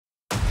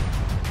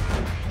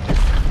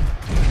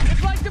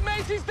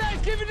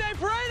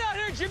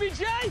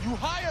Jay? You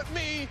hired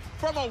me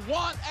from a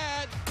want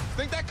ad.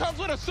 Think that comes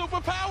with a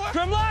superpower?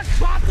 Grimlock,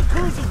 drop the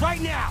cruiser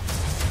right now!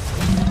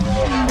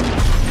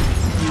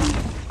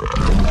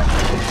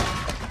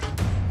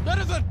 That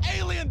is an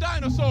alien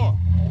dinosaur!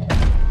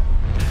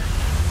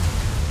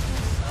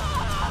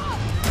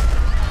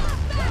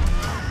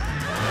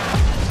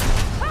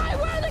 Hey,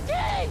 where are the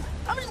keys?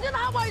 I'm just gonna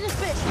hotwire this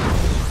bitch!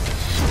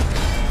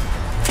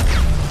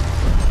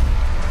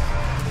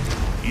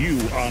 You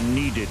are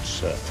needed,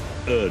 sir,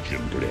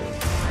 urgently.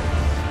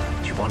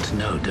 You want to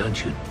know,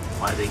 don't you,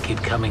 why they keep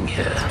coming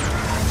here?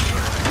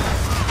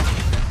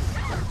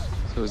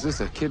 So is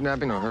this a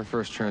kidnapping or her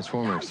first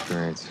Transformer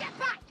experience?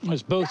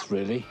 It's both,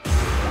 really.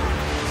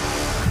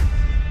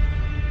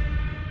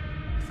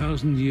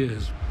 1,000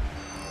 years,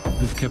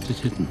 we've kept it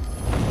hidden.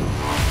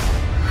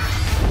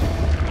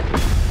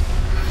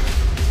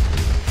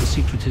 The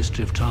secret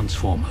history of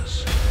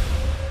Transformers.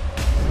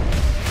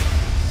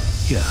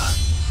 Here,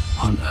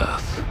 on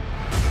Earth.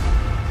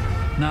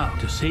 Now,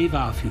 to save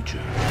our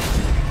future,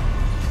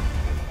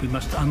 we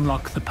must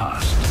unlock the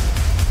past.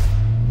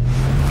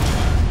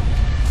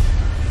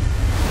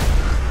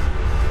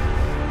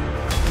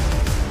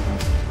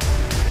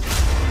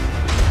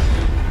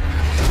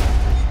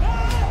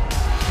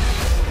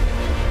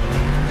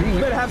 You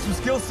better have some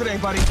skills today,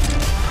 buddy.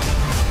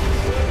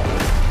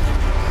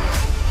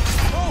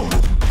 Oh!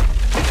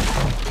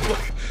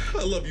 Look,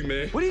 I love you,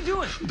 man. What are you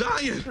doing? I'm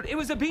dying. It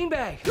was a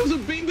beanbag. It was a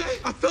beanbag.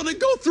 I felt it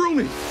go through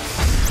me.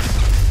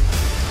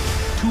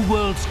 Two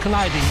worlds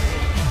colliding,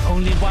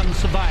 only one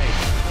survived.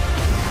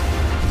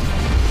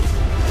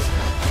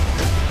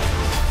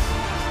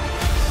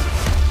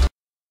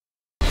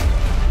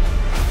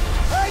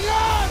 Hang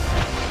on!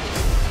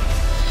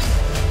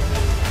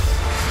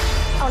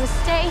 I wanna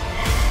stay,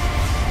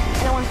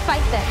 and I wanna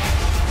fight them.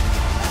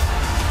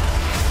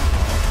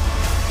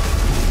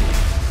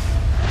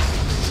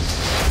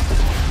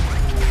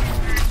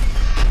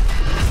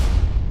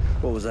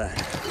 What was that?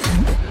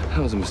 That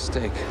was a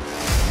mistake.